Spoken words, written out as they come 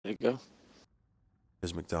There you go.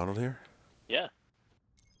 Is McDonald here? Yeah.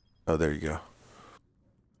 Oh, there you go.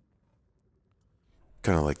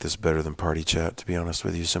 Kind of like this better than party chat, to be honest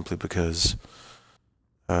with you, simply because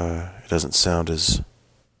it doesn't sound as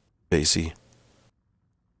bassy.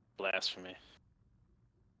 Blasphemy.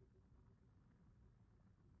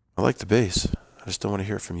 I like the bass. I just don't want to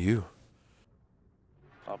hear it from you.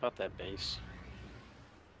 How about that bass?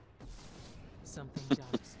 Something dark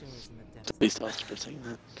stirs in the depths. Please tell us for saying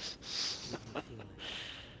that.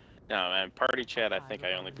 No, man, party chat I think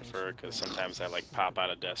I only prefer because sometimes I like pop out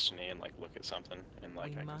of Destiny and like look at something and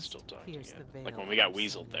like I can still talk to you. Like when we got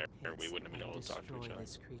Weaseled there, we wouldn't have been able to talk to each other.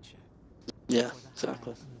 Yeah,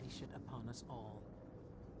 exactly.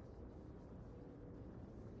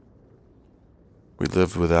 We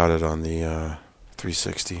lived without it on the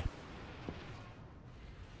 360.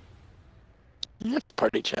 Yeah,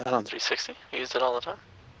 party chat on 360. I use it all the time.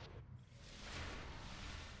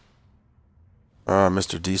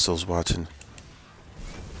 Mr. Diesel's watching.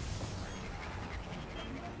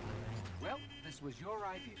 Well, this was your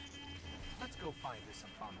idea. Let's go find this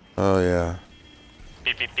abomination. Oh yeah.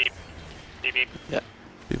 Beep beep beep. Beep beep. Yeah.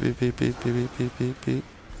 Beep beep beep beep beep beep beep beep beep.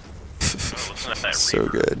 Oh, listen to that So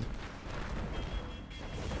reverb. good.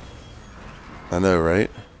 I know, right?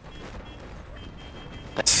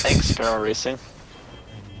 Thanks, Sparrow Racing.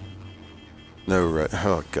 No, right?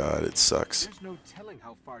 Oh god, it sucks. There's no telling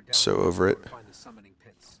how far down So over it. find the summoning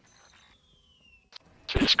pits.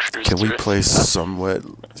 Just cruise Can we through it. play somewhat?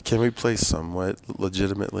 Can we play somewhat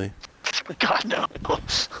legitimately? God, no.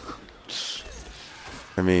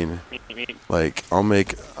 I mean, like I'll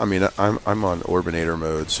make. I mean, I'm on Orbinator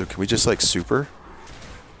mode, so can we just like super?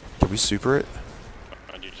 Can we super it?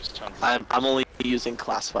 I'm only using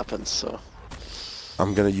class weapons, so.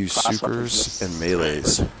 I'm gonna use Class supers weapons. and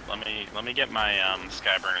melees. Let me get my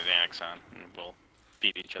Skyburner's Annex on and we'll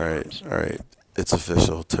beat each other. All right. It's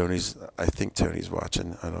official. I think Tony's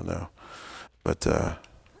watching. I don't know, but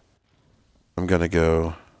I'm gonna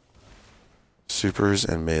go supers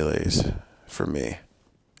and melees for me,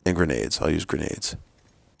 and grenades. I'll use grenades.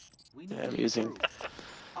 Yeah, I'm using.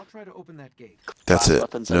 I'll try to open that gate. That's class it.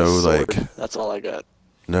 weapons and No a sword. like. That's all I got.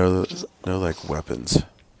 No like weapons.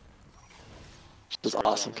 Which is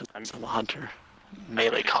awesome because I'm a hunter.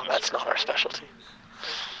 Melee combat's not our specialty.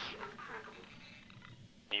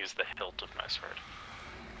 Use the hilt of my sword.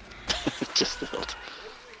 Just the hilt.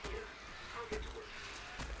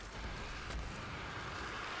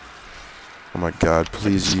 Oh my god,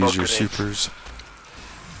 please Smoke use your grenades. supers.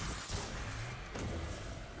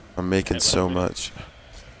 I'm making so much.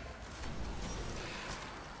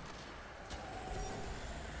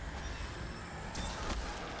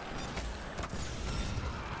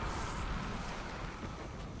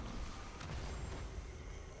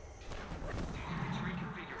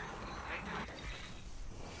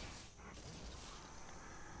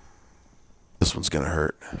 This one's gonna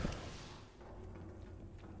hurt.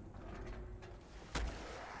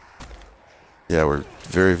 Yeah, we're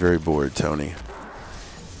very, very bored, Tony.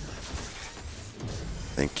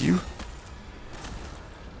 Thank you.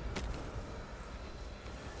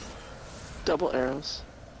 Double arrows.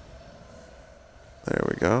 There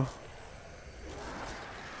we go.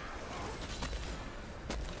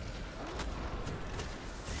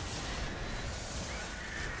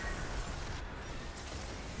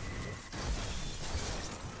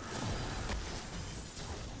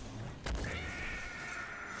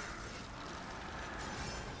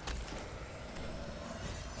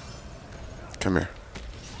 Come here.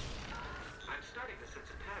 I'm starting to sense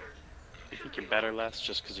a pattern. You think you're better, Les,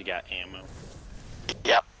 just because you got ammo?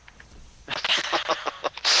 Yep.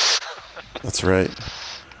 That's right.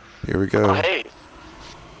 Here we go. Oh, hey.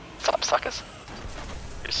 What's up, suckers?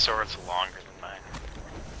 Your sword's longer than mine.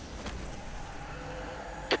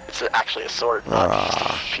 It's actually a sword, not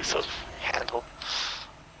Ah. a piece of handle.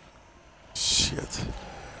 Shit.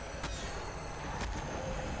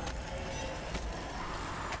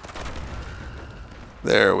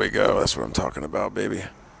 There we go. That's what I'm talking about, baby.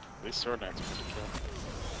 These sword knights are pretty cool.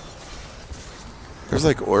 There's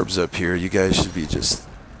like orbs up here. You guys should be just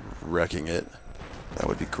wrecking it. That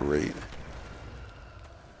would be great.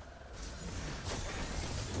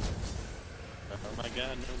 Oh my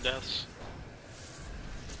god, no deaths.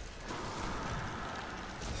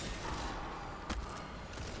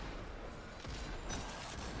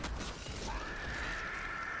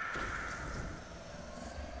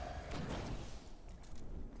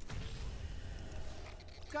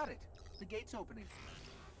 Got it. The gate's opening.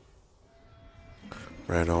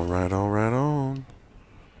 Right on, right on, right on.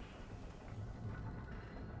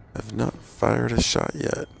 I've not fired a shot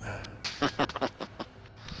yet.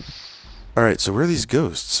 All right, so where are these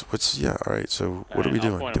ghosts? What's yeah? All right, so what are we I'll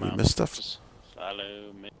doing? point Did 'em we out. miss stuff? Just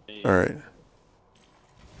follow me. All right.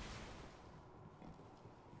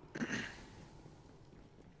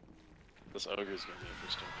 This ogre's gonna be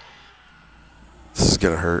interesting. This is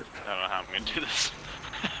gonna hurt. I don't know how I'm gonna do this.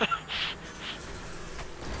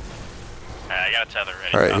 Alright, I got a tether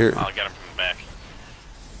ready. Alright, here. I'll get him from the back.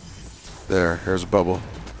 There, here's a bubble.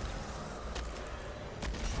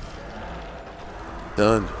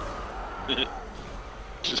 Done.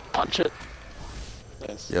 Just punch it.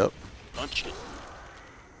 Nice. Yep. Punch it.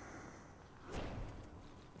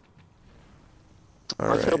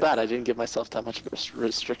 All I feel right. bad I didn't give myself that much of a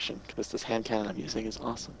restriction because this hand cannon I'm using is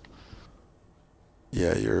awesome.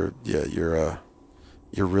 Yeah, you're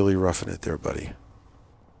really roughing it there, buddy.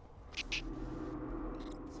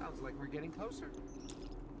 Sounds like we're getting closer.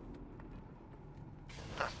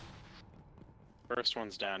 First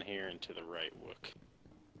one's down here and to the right, Wook.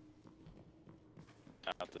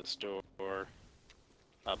 Out this door.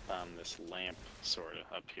 Up on this lamp, sorta,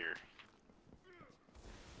 up here.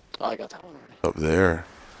 Oh, I got that one already. Up there.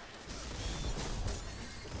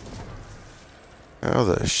 How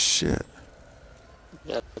the shit?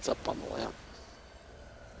 Yeah, it's up on the lamp.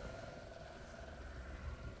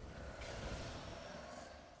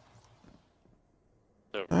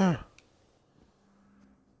 So, Ah.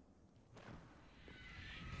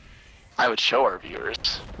 I would show our viewers,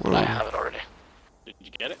 but I Whoa. have it already. did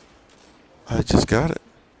you get it? I just got it.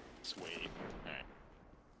 Sweet. Alright.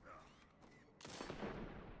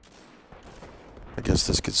 I guess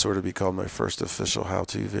this could sort of be called my first official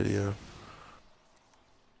how-to video.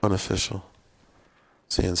 Unofficial.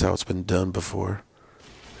 Seeing as how it's been done before.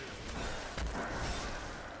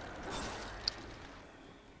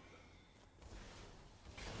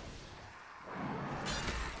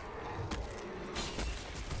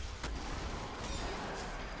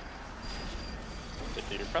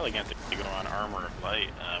 You're probably gonna have to go on Armor of Light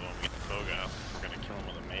when we get the Phogoth. We're gonna kill him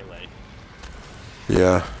with a melee.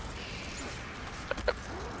 Yeah.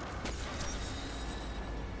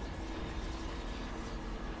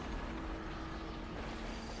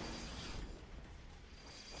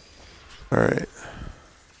 Alright.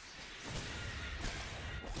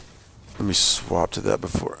 Let me swap to that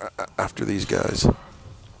before, after these guys.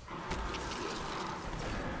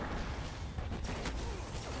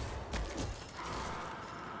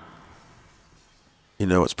 You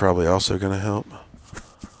know what's probably also going to help?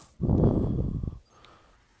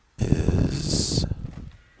 Is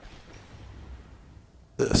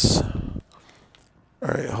this.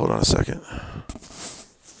 Alright, hold on a second.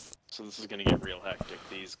 So this is gonna get real hectic.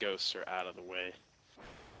 These ghosts are out of the way.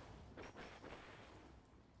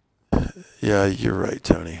 Yeah, you're right,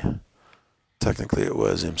 Tony. Technically it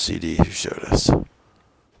was MCD who showed us.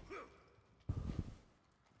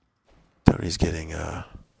 Tony's getting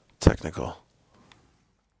technical.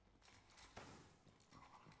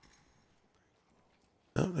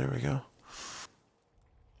 Oh, there we go.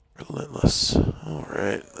 Relentless.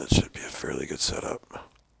 Alright, that should be a fairly good setup.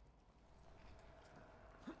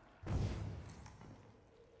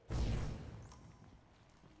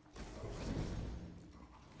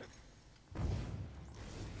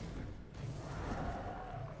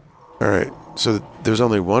 Alright, so there's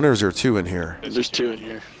only one or is there two in here? There's two in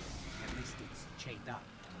here. At least it's chained up.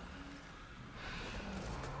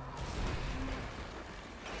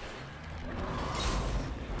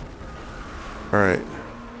 Alright.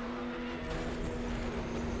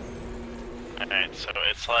 Alright, so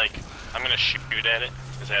it's like, I'm gonna shoot at it.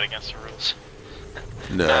 Is that against the rules?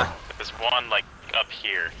 No. There's one, like, up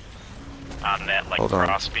here. On that, like, Hold on.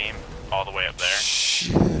 cross beam. All the way up there.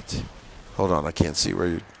 Shit. Hold on, I can't see where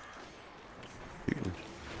you...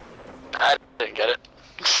 I didn't get it.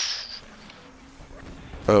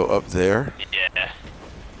 Oh, up there? Yeah.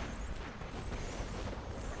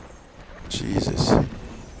 Jesus.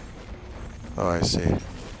 Oh, I see.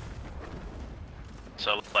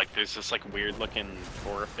 So, like, there's this, like, weird-looking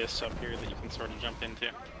orifice up here that you can sort of jump into.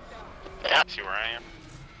 Yeah, See where I am?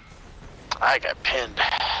 I got pinned.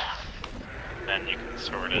 Then you can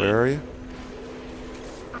sort of... Where are you?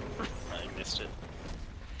 I missed it.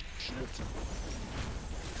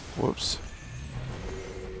 Whoops.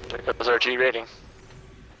 There goes our G rating.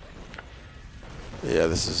 Yeah,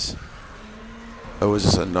 this is... Oh, is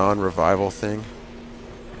this a non-revival thing?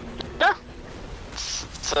 Yeah.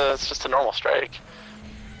 It's just a normal strike.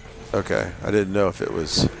 Okay, I didn't know if it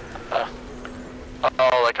was...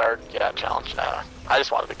 Oh, like our, yeah, challenge. I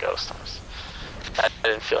just wanted the ghost. I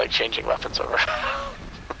didn't feel like changing weapons over.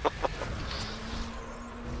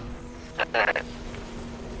 Alright.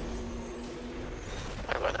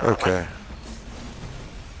 I'm going that way. Okay.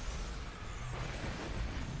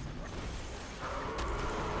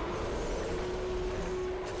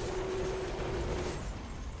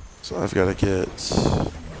 So I've got to get...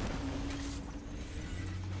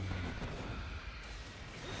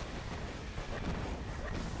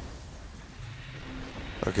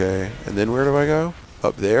 Okay, and then where do I go?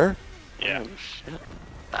 Up there? Yeah. Oh, shit.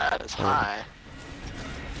 That is high.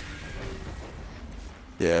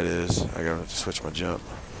 Yeah, it is. I gotta have to switch my jump.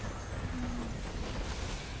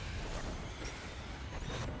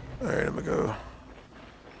 Alright, I'm gonna go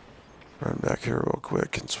run back here real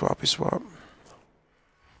quick and swappy swap.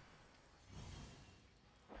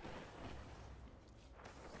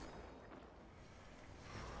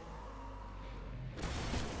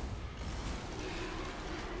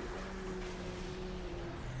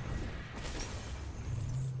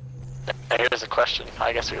 Now here's a question.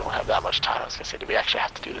 I guess we don't have that much time. I was gonna say, do we actually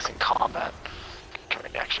have to do this in combat? Can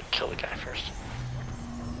we actually kill the guy first?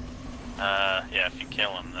 Yeah, if you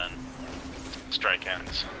kill him, then strike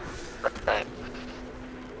ends. Right.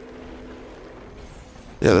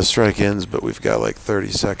 Yeah, the strike ends, but we've got like 30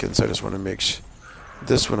 seconds. I just want to make sure.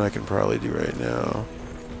 This one I can probably do right now.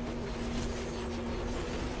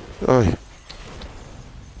 Oh, yeah.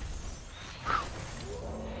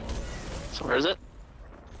 So where is it?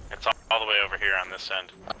 It's all the way over here on this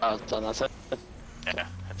end. Oh, it's on that side. Yeah,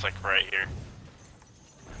 it's like right here.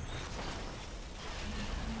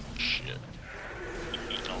 Shit.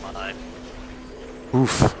 Eaten alive.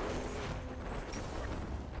 Oof.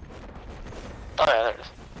 Oh yeah, there it is.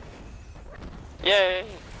 Yay!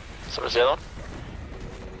 So where's the other one?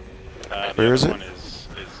 The Where is other it? one is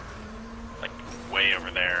like way over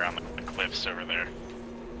there on the cliffs over there.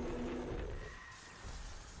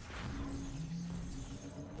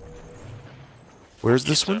 Where's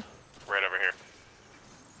this one? Right over here.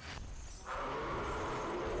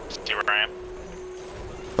 See where I am?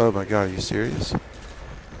 Oh my god, are you serious?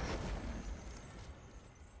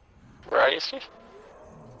 Where are you, Steve?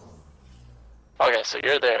 Okay, so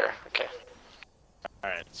you're there. Okay.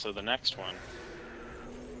 Alright, so the next one,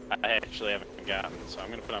 I actually haven't gotten, so I'm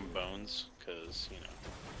gonna put on bones, because, you know,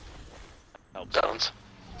 helps. Bones.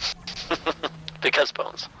 Because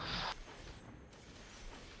bones.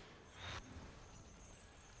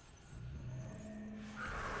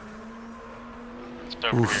 It's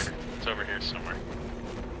over Oof. here. It's over here somewhere.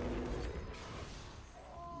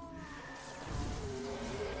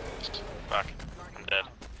 Fuck. I'm dead.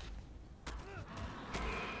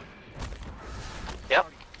 Yep.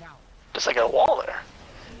 Just like a wall there.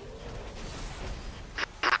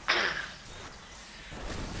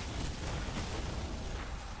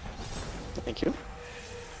 Thank you.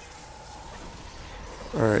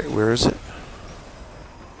 Alright, where is it?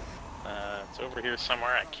 It's over here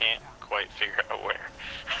somewhere. I can't quite figure out where.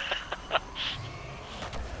 I'm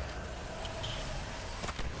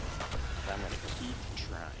gonna keep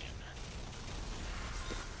trying.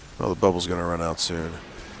 Well, the bubble's gonna run out soon.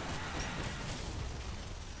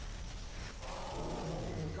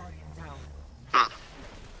 Guardian down.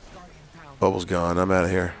 Guardian down. Bubble's gone. I'm out of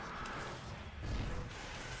here.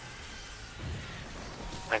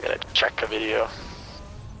 I'm gonna check a video.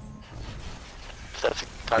 If that's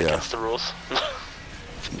not Yeah. against the rules.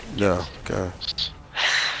 No, go. So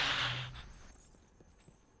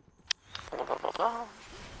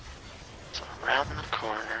around the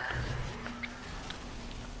corner.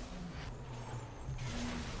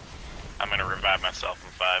 I'm gonna revive myself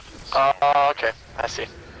in 5. So Oh, okay. I see.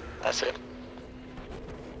 I see.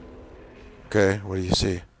 Okay, what do you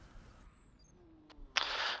see?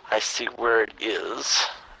 I see where it is.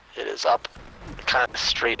 It is up, kind of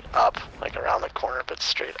straight up, like around the corner, but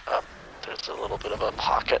straight up. There's a little bit of a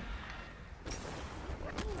pocket.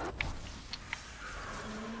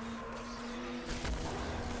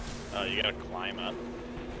 oh, you gotta climb up.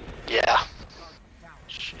 Yeah.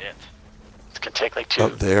 Shit. It's gonna take like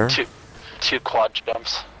Up there? two quad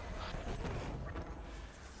jumps.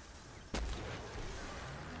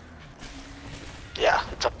 Yeah,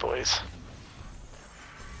 it's up a ways.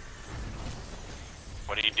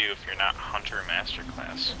 What do you do if you're not Hunter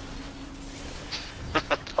Masterclass?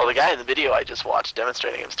 Well, the guy in the video I just watched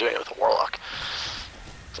demonstrating was doing it with a warlock.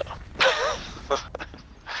 So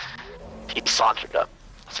he sauntered up.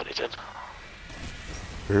 That's what he did.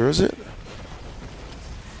 Where is it?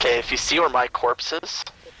 Okay, if you see where my corpse is,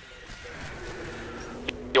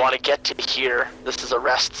 you want to get to here. This is a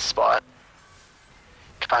rest spot.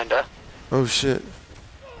 Kinda. Oh shit.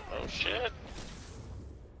 Oh shit.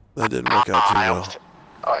 That didn't work out too I well. almost-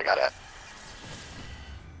 Oh, I got it.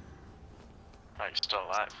 Oh, you're still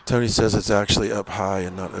alive. Tony says it's actually up high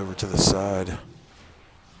and not over to the side.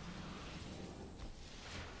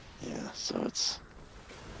 Yeah, so it's...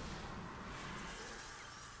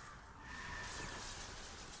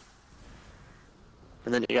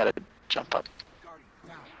 And then you gotta jump up.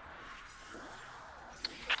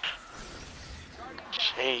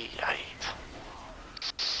 Shayite.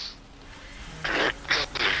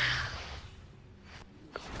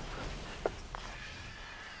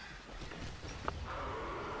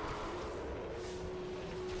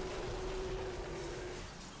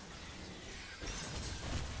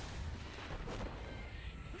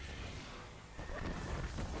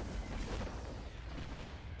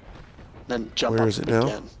 Then jump Where up is it now?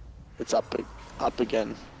 again. It's up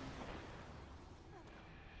again.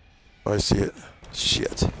 Oh, I see it.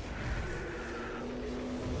 Shit.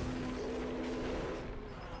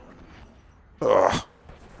 Ugh.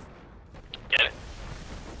 Get it.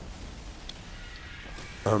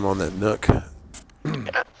 I'm on that nook.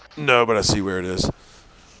 No, but I see where it is.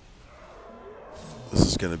 This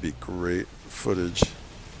is gonna be great footage.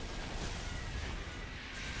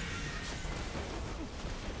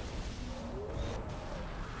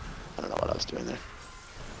 I don't know what I was doing there.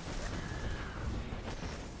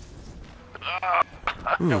 I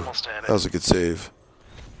almost had it. That was a good save.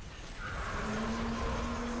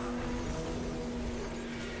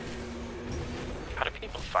 How do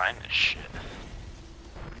people find this shit?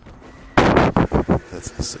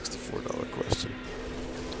 That's the $64 question.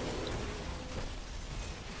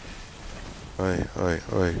 Oi, oi,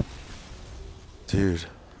 oi. Dude.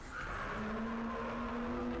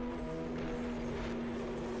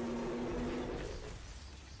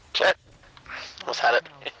 Shit. Almost had it.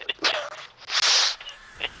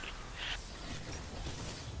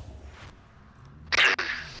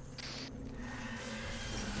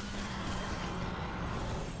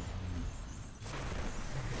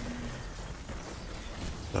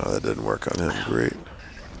 No, that didn't work on him. Great.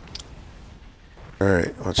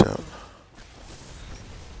 Alright, watch out.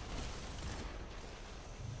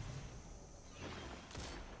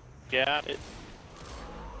 Got it.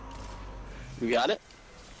 You got it?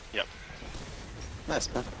 Yep.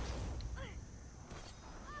 Nice, man.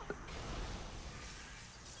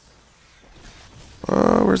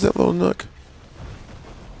 Where's that little nook?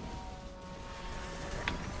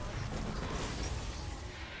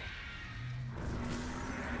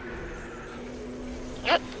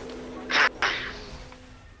 Yep.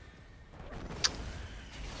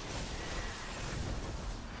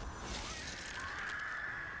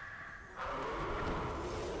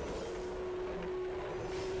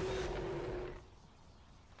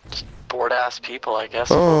 Bored ass people, I guess.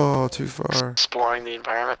 Oh, too far. Exploring the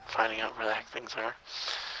environment, finding out where the heck things are.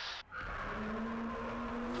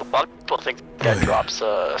 A lot of people think that guy drops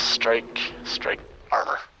strike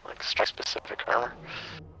armor, like strike specific armor.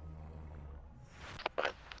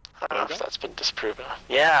 But I don't know if that's been disproven.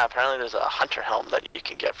 Yeah, apparently there's a hunter helm that you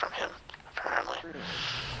can get from him. Apparently.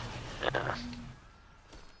 Yeah.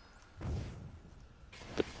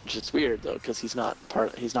 But which is weird though, because he's not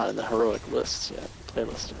in the heroic lists yet,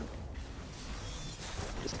 playlist.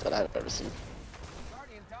 Just that I've ever seen.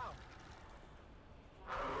 Guardian down.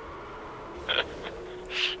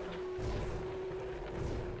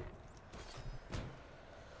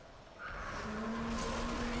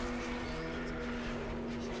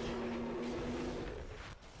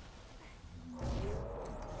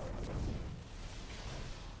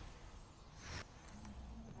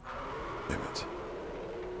 Damn it.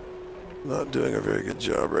 Not doing a very good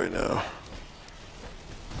job right now.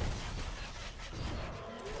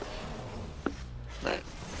 Alright,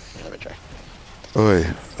 let me try. Oi,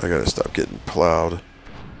 I gotta stop getting plowed.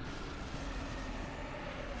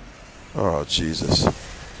 Oh, Jesus.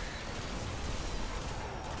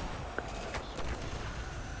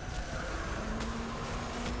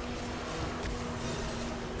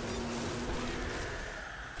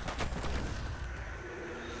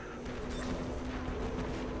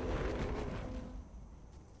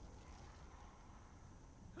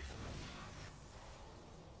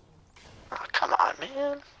 Oh, come on,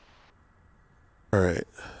 man. Alright.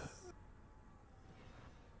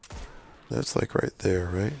 That's like right there,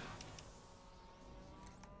 right?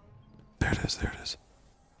 There it is, there it is.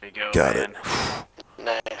 There you go, Got man.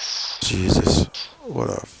 it. Nice. Jesus. What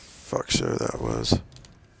a fuck show that was.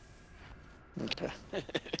 Okay.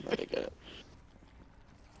 Let me get it.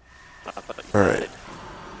 Alright.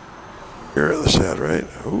 You're at the shad, right?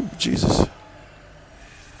 Oh, Jesus.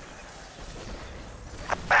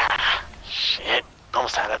 Ah, shit.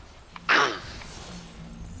 Almost had it.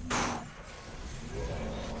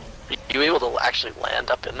 Are you able to actually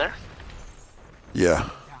land up in there? Yeah.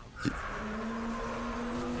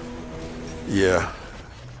 Yeah.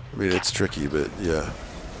 I mean, it's tricky, but yeah.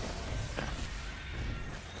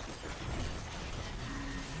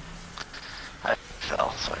 I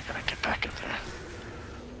fell, so I gotta get back up there.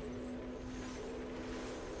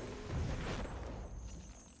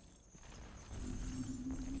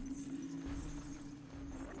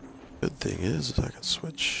 Good thing is I can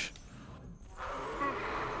switch.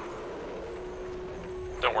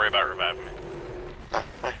 Don't worry about reviving me.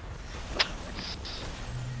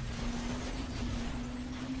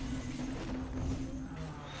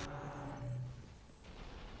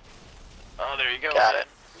 Oh, there you go. Got it.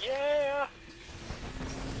 Yeah.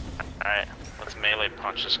 Alright, let's melee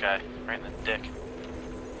punch this guy right in the dick.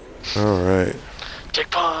 Alright. Dick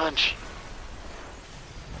punch.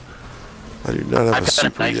 I do not have I've a got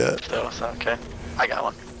super a knife yet. though, so okay. I got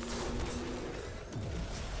one.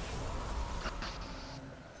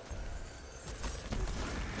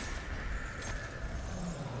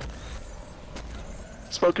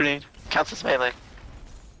 Smoke grenade. Counts as melee.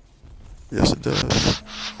 Yes, it does.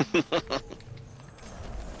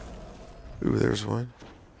 Ooh, there's one.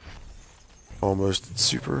 Almost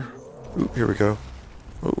super. Ooh, here we go.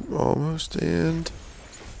 Oh, almost, and...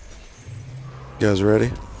 You guys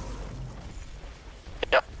ready?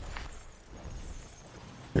 Yep.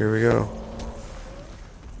 Here we go.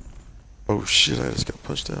 Oh shit, I just got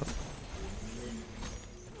punched out.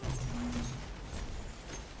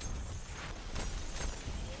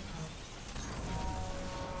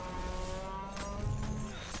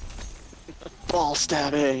 Ball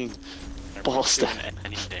stabbing. Ball Doing stabbing.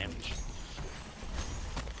 any damage.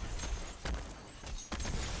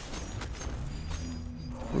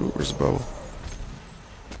 Ooh, where's the bubble?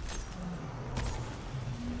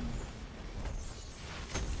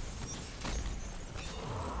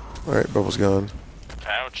 Alright, bubble's gone.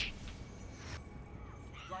 Ouch.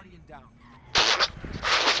 Guardian down.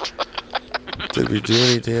 Did we do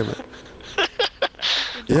any damage?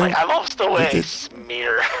 Yeah, Like, I'm almost away. did.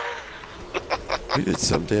 Smear. we did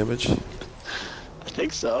some damage. I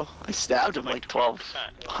think so. I stabbed him like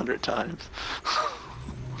 1,200 times.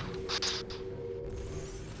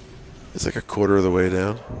 It's like a quarter of the way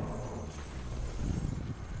down.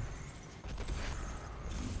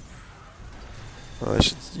 I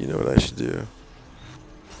should, you know what I should do?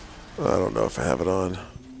 I don't know if I have it on.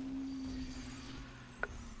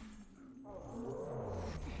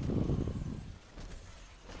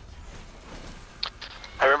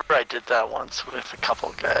 I remember I did that once with a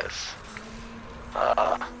couple guys.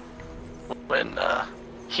 When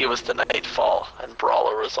he was the Nightfall and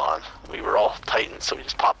Brawler was on. We were all Titans, so we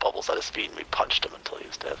just popped bubbles at his feet and we punched him until he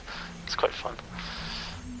was dead. It's quite fun.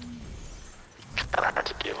 Kinda hard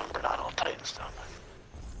to do when we're not all Titans though.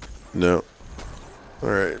 No.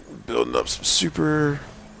 Alright, building up some super.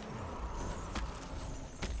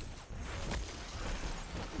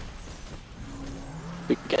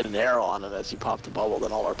 We can get an arrow on him as you pop the bubble,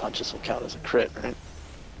 then all our punches will count as a crit, right?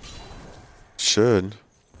 Should.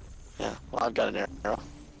 Yeah, well I've got an arrow.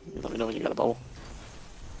 You let me know when you got a bubble.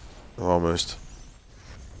 Almost.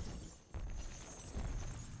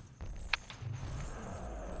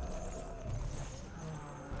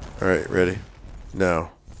 Alright, ready?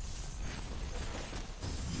 Now.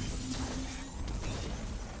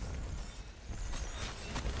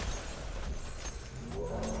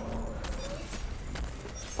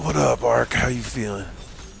 What up, Ark? How you feeling?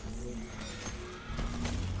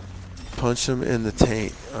 Punch him in the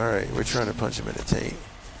taint. Alright, we're trying to punch him in the taint.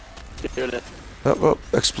 You're doing it. Oh, oh,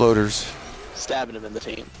 exploders. Stabbing him in the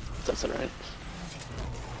team. That's alright.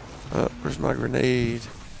 Where's my grenade?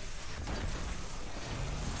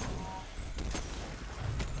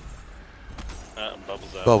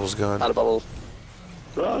 Bubbles up. Bubble's gone. Out of bubble.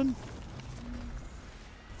 Run!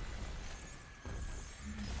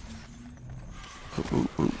 Ooh, ooh,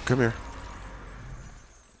 ooh, come here.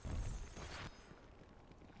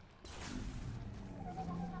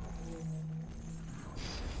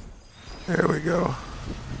 There we go.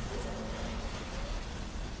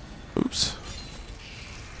 Oops.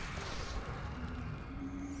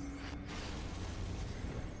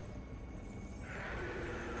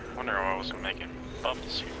 Wonder why I wasn't making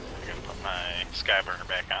bubbles here. I'm gonna put my skyburner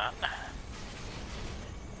back on.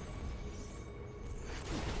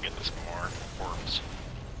 Get this more orbs.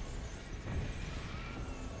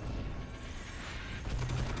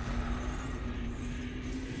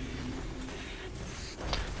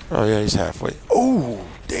 Oh yeah, he's halfway. Oh,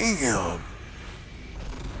 damn.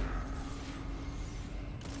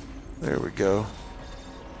 There we go.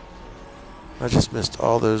 I just missed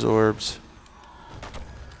all those orbs.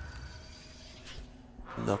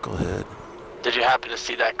 Knucklehead. Did you happen to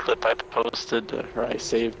see that clip I posted, or I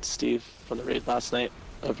saved Steve from the raid last night,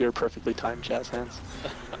 of your perfectly timed jazz hands?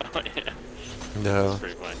 Oh yeah. No. That's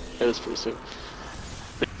pretty funny. It was pretty sweet.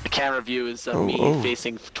 The camera view is Oh, me oh.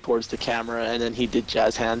 facing towards the camera, and then he did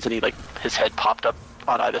jazz hands, and he his head popped up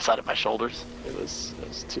on either side of my shoulders. It was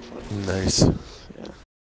too funny. Nice.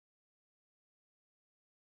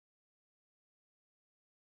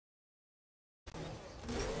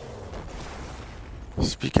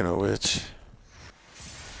 Speaking of which,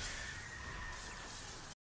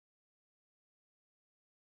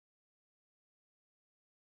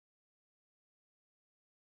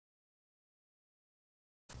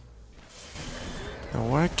 now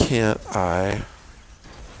why can't I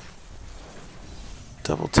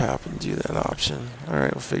double tap and do that option?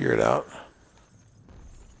 Alright, we'll figure it out.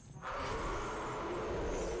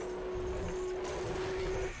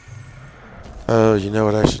 Oh, you know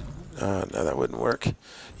what I should... no, that wouldn't work.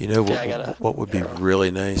 You know what would be really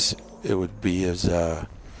nice? It would be as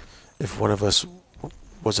if one of us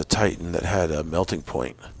was a Titan that had a melting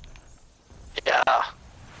point. Yeah.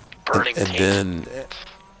 Burning taint.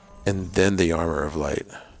 And then the armor of light.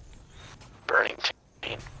 Burning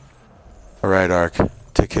taint. Alright, Ark.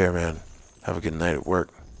 Take care, man. Have a good night at work.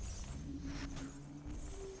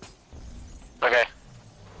 Okay.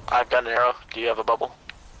 I've got an arrow. Do you have a bubble?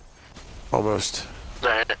 Almost.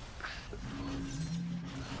 Alright.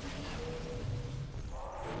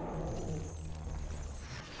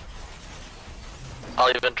 I'll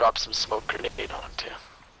even drop some smoke grenade on him too.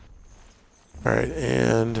 Alright,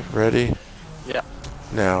 and ready? Yeah.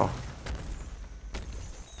 Now.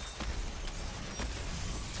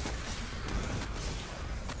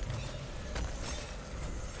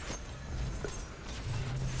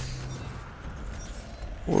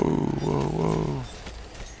 Whoa, whoa, whoa.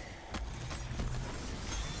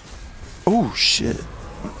 Oh, shit.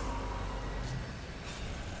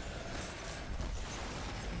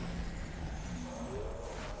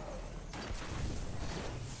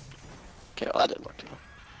 Okay, well that didn't work too well.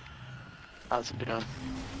 How's it doing?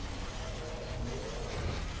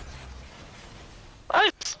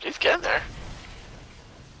 He's getting there.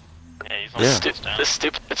 Yeah, he's Yeah. This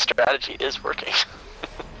stupid strategy is working.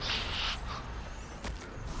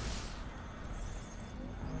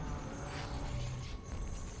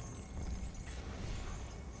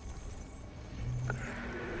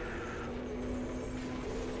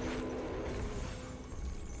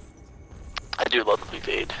 I do love the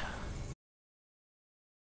evade.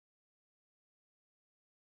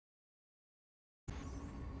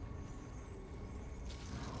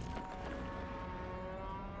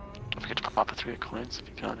 Don't forget to pop a 3 of coins if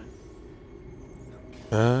you got it.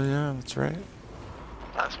 Yeah, that's right.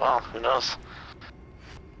 As well, who knows?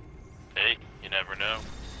 Hey, you never know.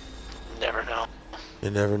 Never know. You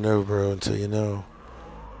never know, bro, until you know.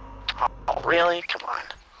 Oh, really? Come on.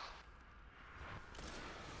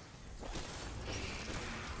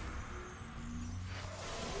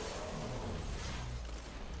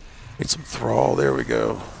 Need some thrall. There we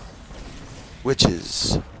go.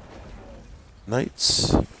 Witches.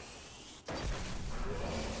 Knights.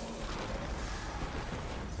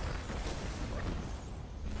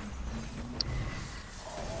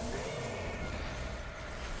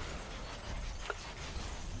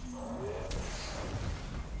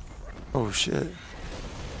 Oh shit.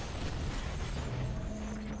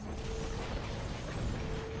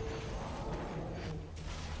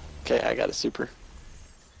 Okay, I got a super.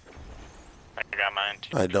 I got mine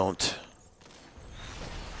too. I don't.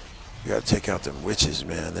 You gotta take out them witches,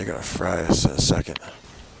 man. They're gonna fry us in a second.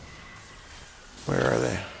 Where are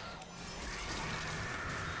they?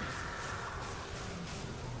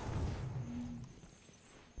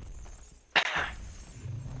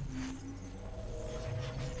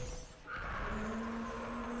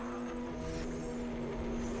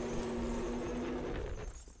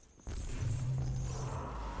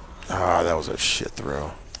 Ah, that was a shit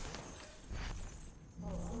throw.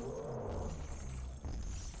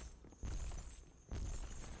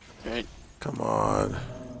 Right. Come on.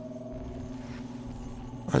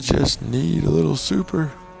 I just need a little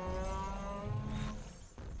super.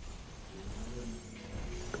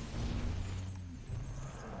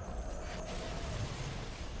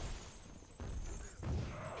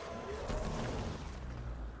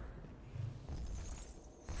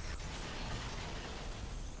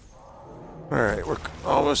 Alright, we're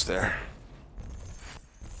almost there.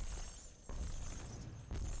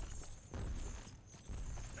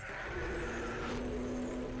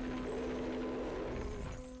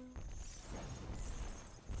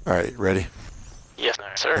 Alright, ready? Yes,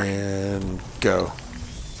 sir. And go.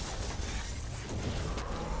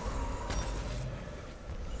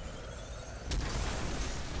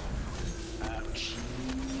 Ouch.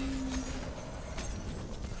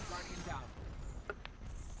 Guardian down.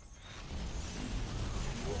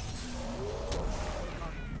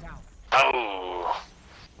 Guardian down. Oh.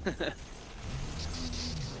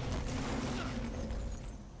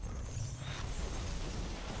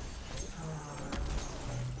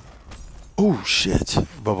 Oh shit.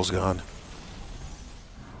 Bubble's gone.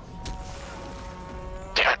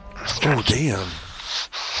 Oh, damn.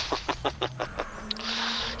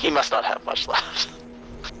 He must not have much left.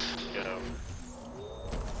 Go.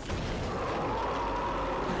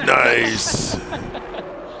 Nice.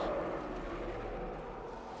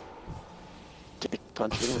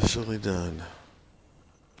 Punch it in. Officially done.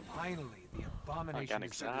 Finally, the abomination got has been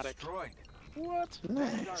exotic. destroyed. What?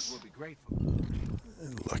 Vanguard Nice. will be grateful.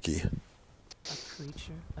 Lucky. A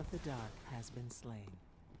creature of the dark has been slain,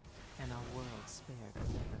 and our world spared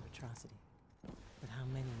another atrocity. But how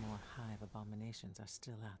many more hive abominations are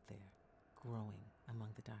still out there, growing among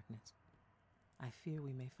the darkness? I fear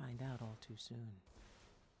we may find out all too soon.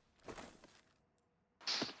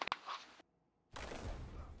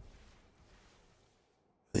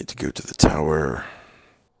 I need to go to the tower.